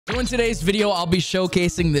So in today's video, I'll be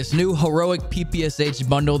showcasing this new heroic PPSH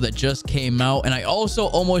bundle that just came out. And I also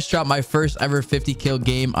almost dropped my first ever 50 kill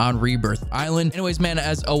game on Rebirth Island. Anyways, man,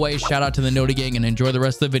 as always, shout out to the Noti gang and enjoy the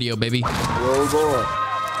rest of the video, baby. Roll on.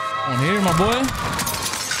 On here, my boy.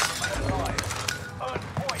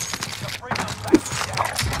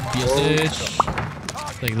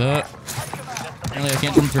 PPSH. Take that. Apparently I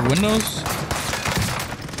can't jump through windows.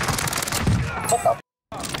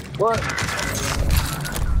 What?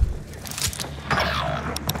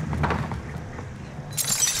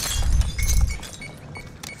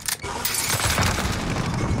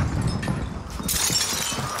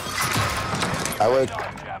 I would.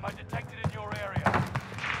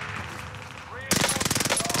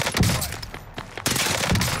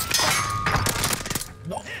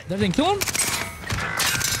 That didn't kill him?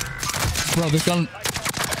 Bro, this gun...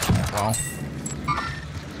 Wow.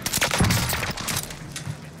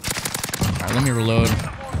 Alright, let me reload.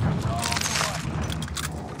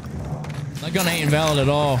 That gun ain't valid at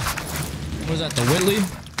all. What was that, the Whitley?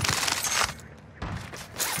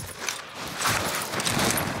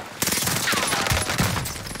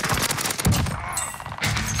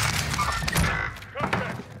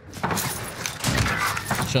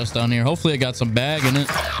 Chest down here. Hopefully it got some bag in it.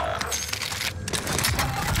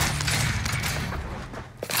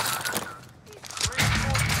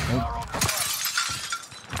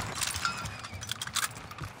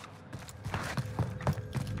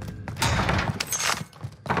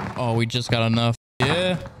 Oh, we just got enough.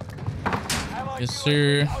 Yeah. Yes,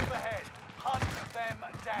 sir.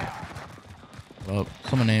 Oh,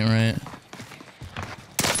 someone ain't right.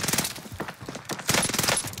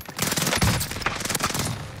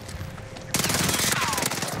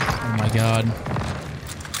 Oh my god.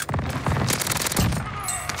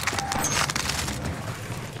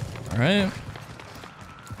 All right.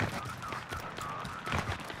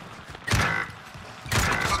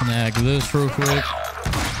 Snag this real quick.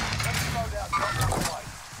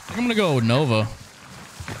 I'm gonna go Nova.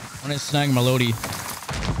 I'm gonna snag my Lodi. I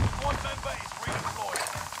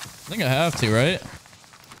think I have to, right?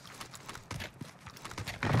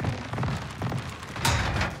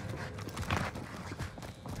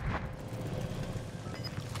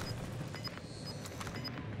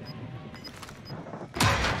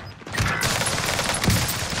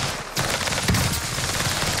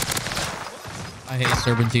 I hate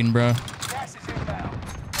Serpentine, bro.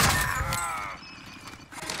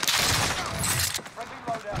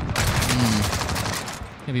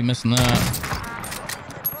 Can't be missing that.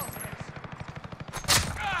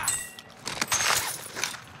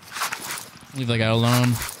 Leave that guy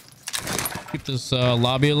alone. Keep this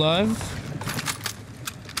lobby alive.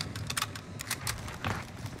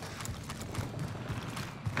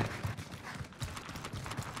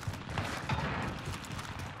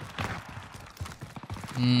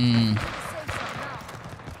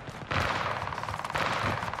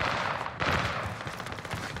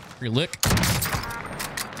 Free lick.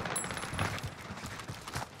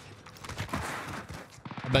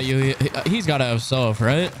 I bet you he's got to have self,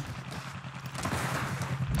 right?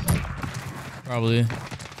 Probably.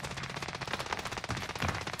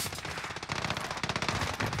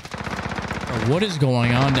 Bro, what is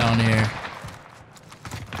going on down here?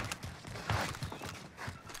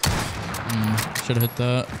 Should have hit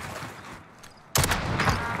that.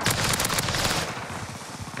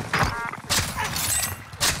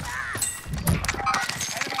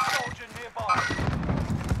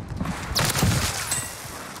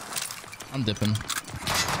 I'm dipping.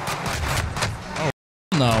 Oh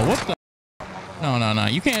no! What the? No!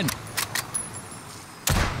 You can't.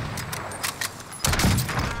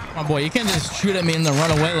 My boy, you can't just shoot at me and then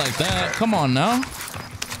run away like that. Come on now.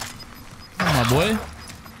 Come on, my boy.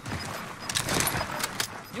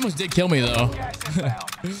 You almost did kill me though.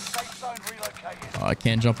 Oh, I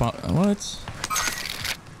can't jump out. What?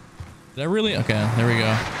 Did I really? Okay, there we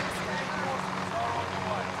go.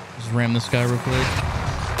 Just ram this guy real quick.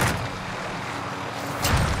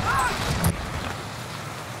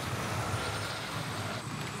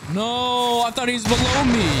 No, I thought he was below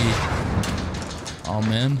me. Oh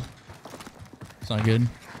man, it's not good.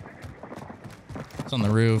 It's on the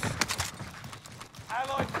roof.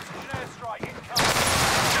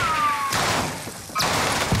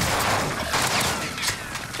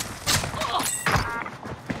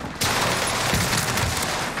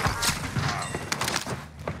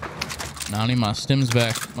 Now I need my stims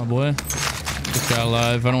back, my boy. This guy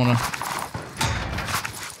alive. I don't want to.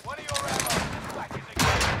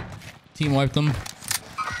 Team wipe them.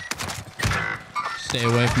 Stay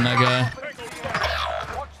away from that guy.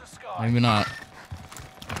 Maybe not.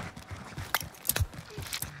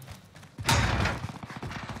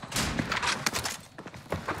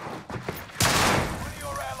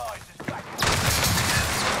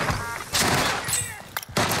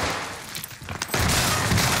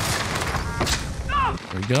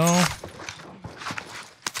 go.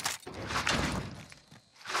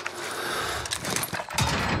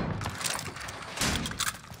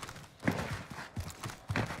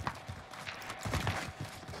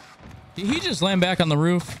 Did he just land back on the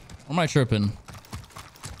roof? Or am I tripping?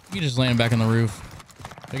 He just landed back on the roof.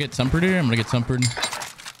 Did I get tempered here? I'm gonna get tempered.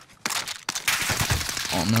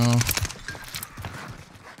 Oh no.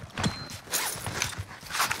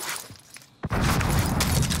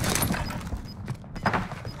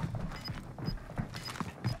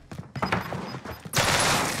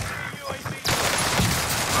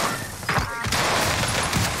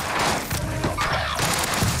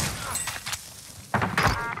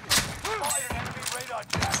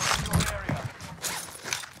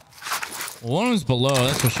 One was below,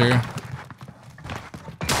 that's for sure.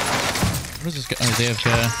 What is this guy? Oh, he's AFK.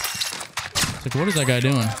 It's like, what is that guy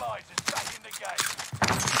doing? I'm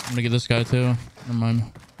gonna get this guy too. Never mind.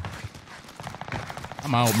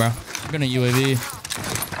 I'm out, bro. I'm gonna UAV.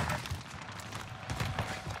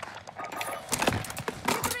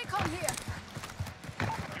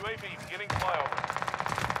 UAV beginning flyover.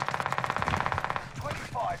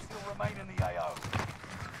 25 still remain in the AO.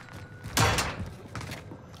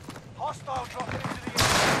 Hostile dropping into the air.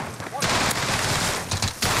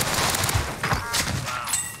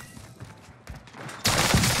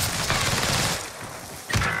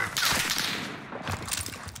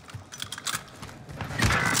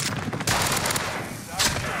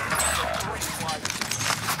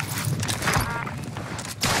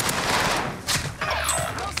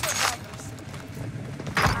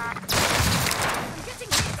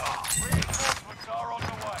 Reinforcements are on the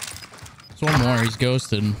way. There's one more, he's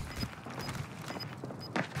ghosted.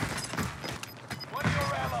 One of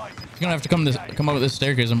your allies is He's gonna have to come up with this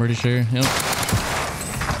staircase, I'm pretty sure. Yep.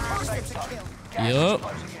 Yup.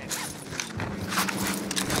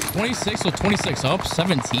 26 with 26 up,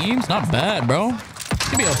 7 teams. Not bad, bro.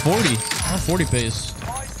 Could be a 40. Or 40 pace.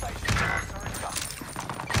 buy station master is up.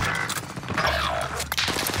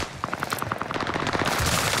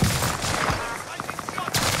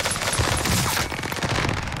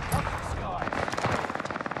 Watch the sky.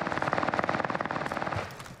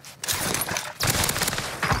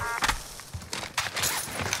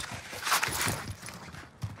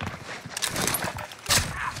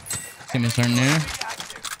 Team is starting there.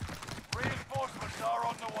 Active. Reinforcements are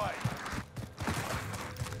on the way.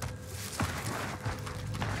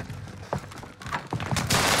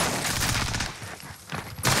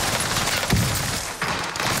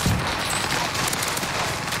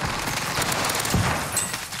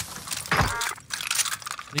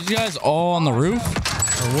 These guys all on the roof?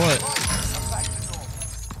 Or what?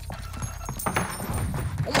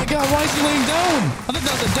 Oh my god, why is he laying down? I thought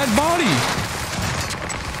that was a dead body.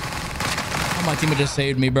 Oh, my teammate just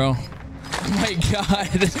saved me, bro. Oh my god.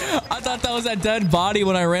 I thought that was a dead body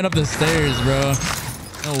when I ran up the stairs, bro.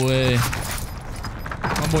 No way.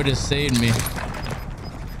 My boy just saved me.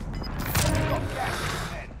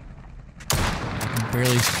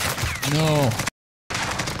 Barely. No.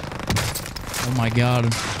 Oh my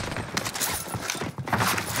god.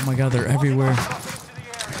 Oh my god, they're everywhere.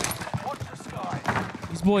 Watch the sky.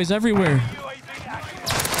 These boys everywhere. UAV active.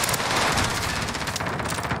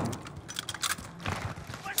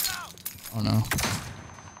 Oh no.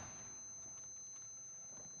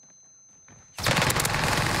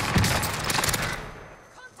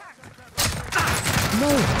 No.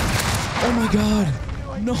 Oh my god.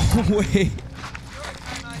 No way.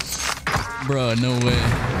 Bruh, no way.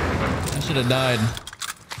 I should have died.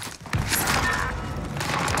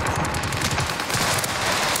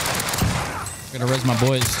 Gotta res my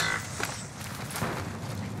boys.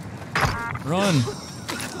 Run.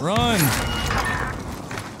 Run.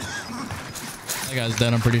 That guy's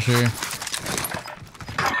dead, I'm pretty sure.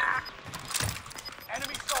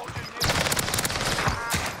 Enemy soldier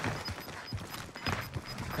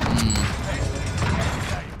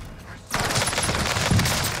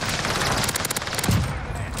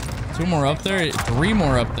Two more up there, 3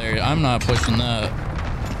 more up there. I'm not pushing that.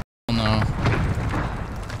 Oh, no.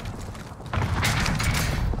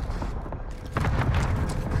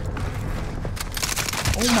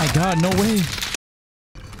 Oh my god, no way.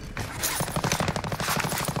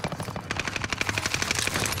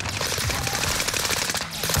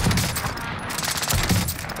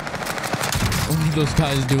 What are those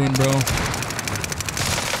guys doing, bro?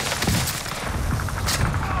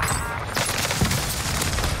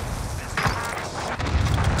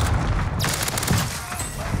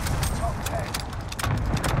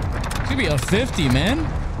 Could be a 50, man.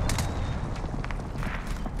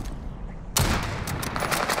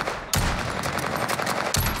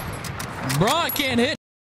 Bro, I can't hit.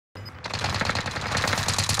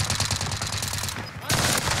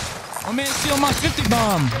 My man steal my 50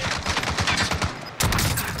 bomb.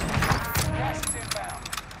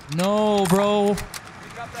 No, bro.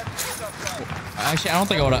 Actually, I don't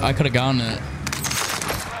think I could have gotten it.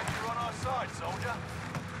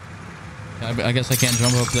 I guess I can't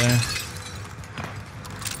jump up there.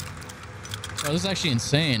 Oh, this is actually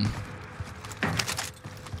insane.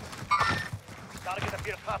 Gotta get a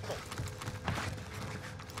bit of hustle.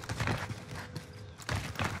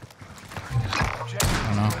 I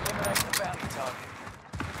don't know. Eliminate the bounty target.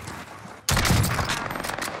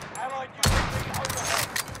 Allied UAV overhead.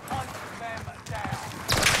 Hunt them down.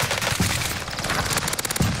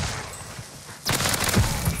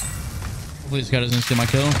 Hopefully this guy doesn't steal my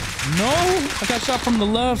kill. No! I got shot from the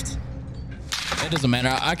left. It doesn't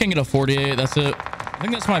matter. I can get a 48. That's it. I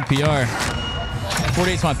think that's my PR.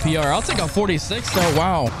 48 is my PR. I'll take a 46 though.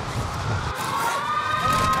 Wow. As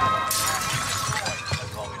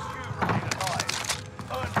long as you remain alive.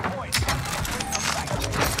 Earn points. Bring them back to the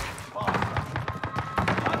faster.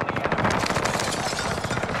 Hunt the enemy.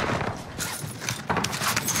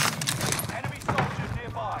 Enemy soldiers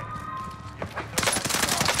nearby. You picked the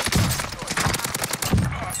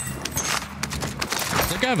Does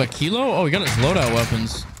that guy have a kilo? Oh, he got his loadout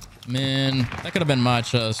weapons. Man, that could have been my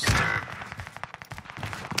chest.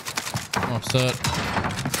 I'm upset.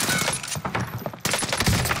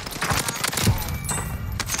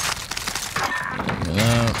 Look at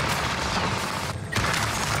that.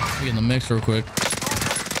 Get in the mix real quick.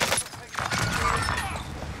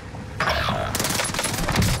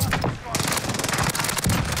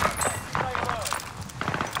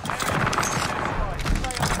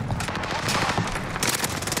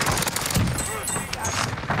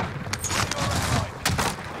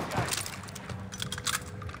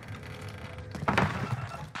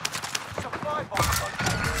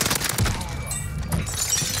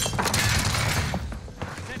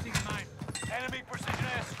 Enemy precision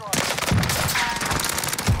airstrike.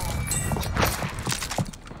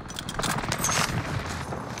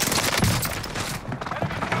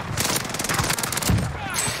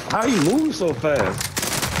 How you moving so fast?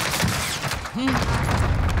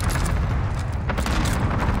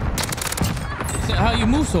 How you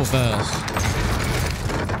move so fast?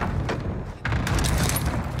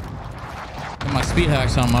 Got my speed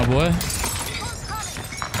hacks on, my boy.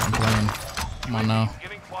 I'm playing. Come on now.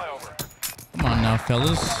 Giving flyover. Come on now,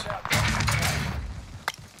 fellas.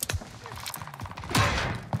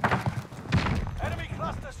 Enemy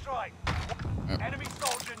cluster strike. Enemy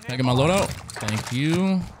soldier Can I get my loadout? Thank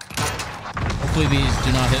you. Hopefully these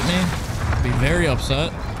do not hit me. I'll be very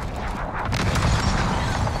upset.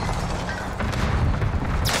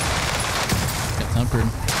 Get tempered.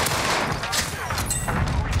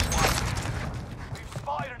 We've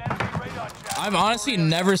spotted an enemy radar jack. I've honestly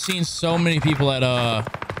never seen so many people at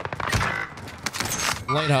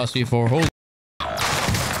Lighthouse before. Holy.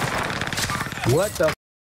 What the?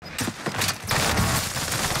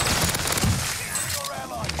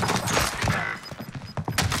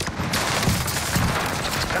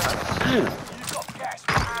 You've got gas.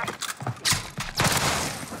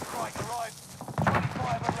 Right, arrived. 25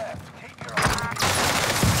 are left. Keep your eyes.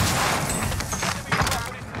 Enemy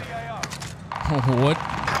dropping into the AO. What?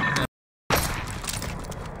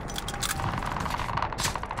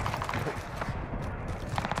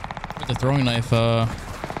 With the throwing knife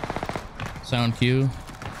sound cue.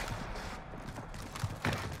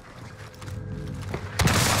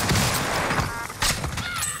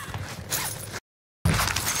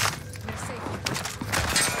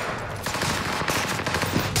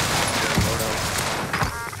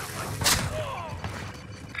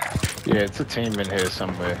 Yeah, it's a team in here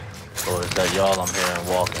somewhere. Or is that y'all I'm hearing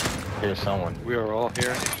walking? Here's someone. We are all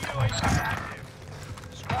here.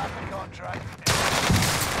 Scrap the contract.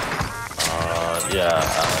 Yeah,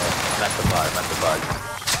 I'm at the buy,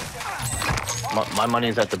 My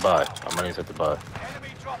money's at the buy. My money's at the buy.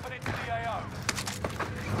 Enemy dropping into the AO.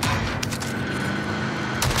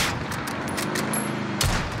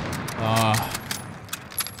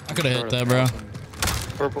 I could have hit that, bro.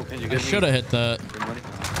 Purple, can you I get me should have hit that. your money?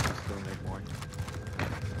 Still make more.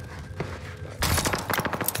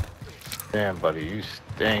 Damn, buddy, you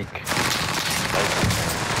stink.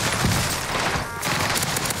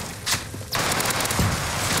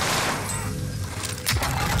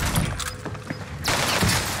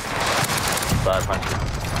 $500.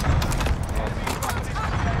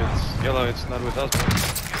 It's yellow, it's not with us. Bro.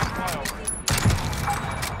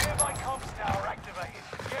 Nearby comms tower activated.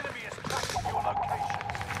 The enemy is tracking your location.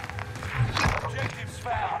 Objectives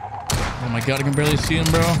found. Oh my god, I can barely see him,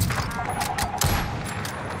 bro.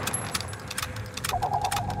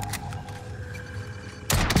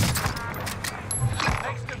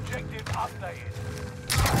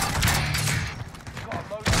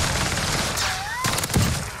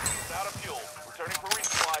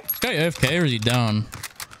 guy AFK or is he down?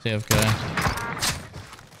 He's AFK.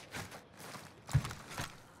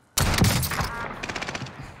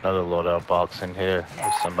 Another loadout box in here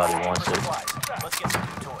if somebody wants it. Let's get some new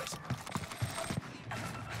toys.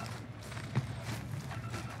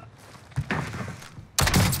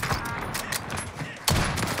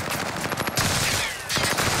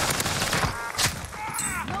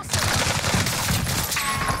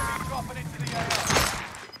 Dropping into the AR.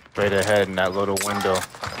 Right ahead in that little window.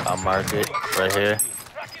 I'll mark it right here.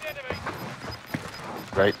 Tracking enemy.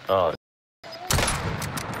 Right. Oh,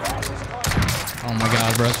 Oh my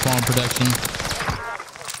god, bro. Spawn protection.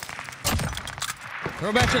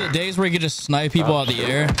 Throw back to the days where you could just snipe people out of the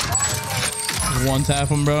air. Just one tap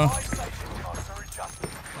them, bro.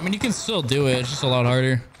 I mean, you can still do it. It's just a lot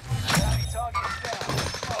harder.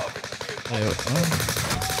 Wait, oh.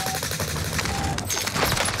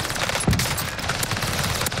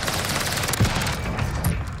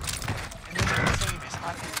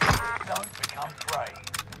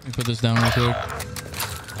 Let me put this down real quick.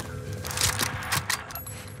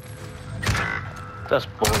 that's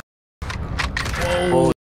bull.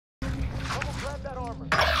 Whoa.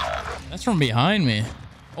 That's from behind me.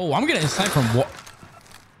 Oh, I'm getting sniped from what?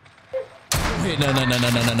 Wait, no.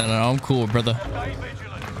 I'm cool, brother. Stay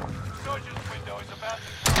vigilant. Sergeant's window is about to...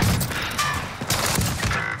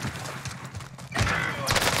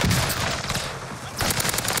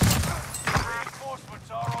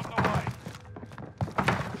 Reinforcements are on the way.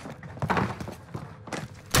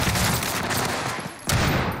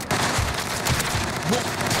 What?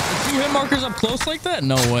 Are 2 hit markers up close like that?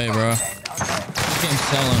 No way, bro. This game's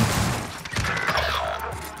selling.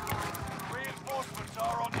 Reinforcements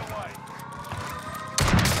are on the way.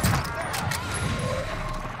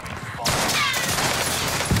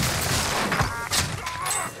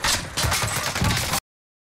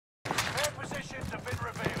 Their positions have been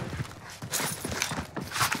revealed.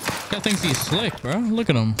 Guy thinks he's slick, bro. Look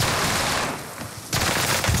at him.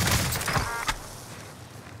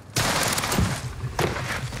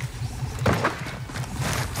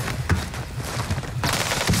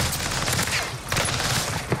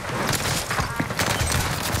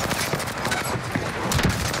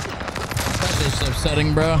 That's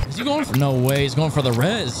upsetting, bro. Is he going for? No way. He's going for the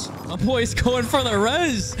res. My boy's going for the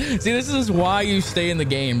res. See, this is why you stay in the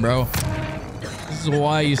game, bro. This is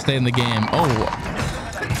why you stay in the game. Oh.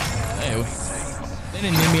 Hey. They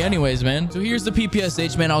didn't need me anyways, man. So here's the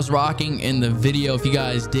PPSH, man. I was rocking in the video. If you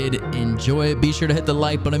guys did enjoy it, be sure to hit the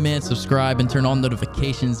like button, man. Subscribe and turn all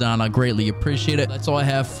notifications on. I greatly appreciate it. That's all I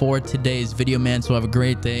have for today's video, man. So have a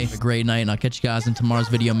great day, a great night, and I'll catch you guys in tomorrow's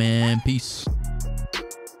video, man. Peace.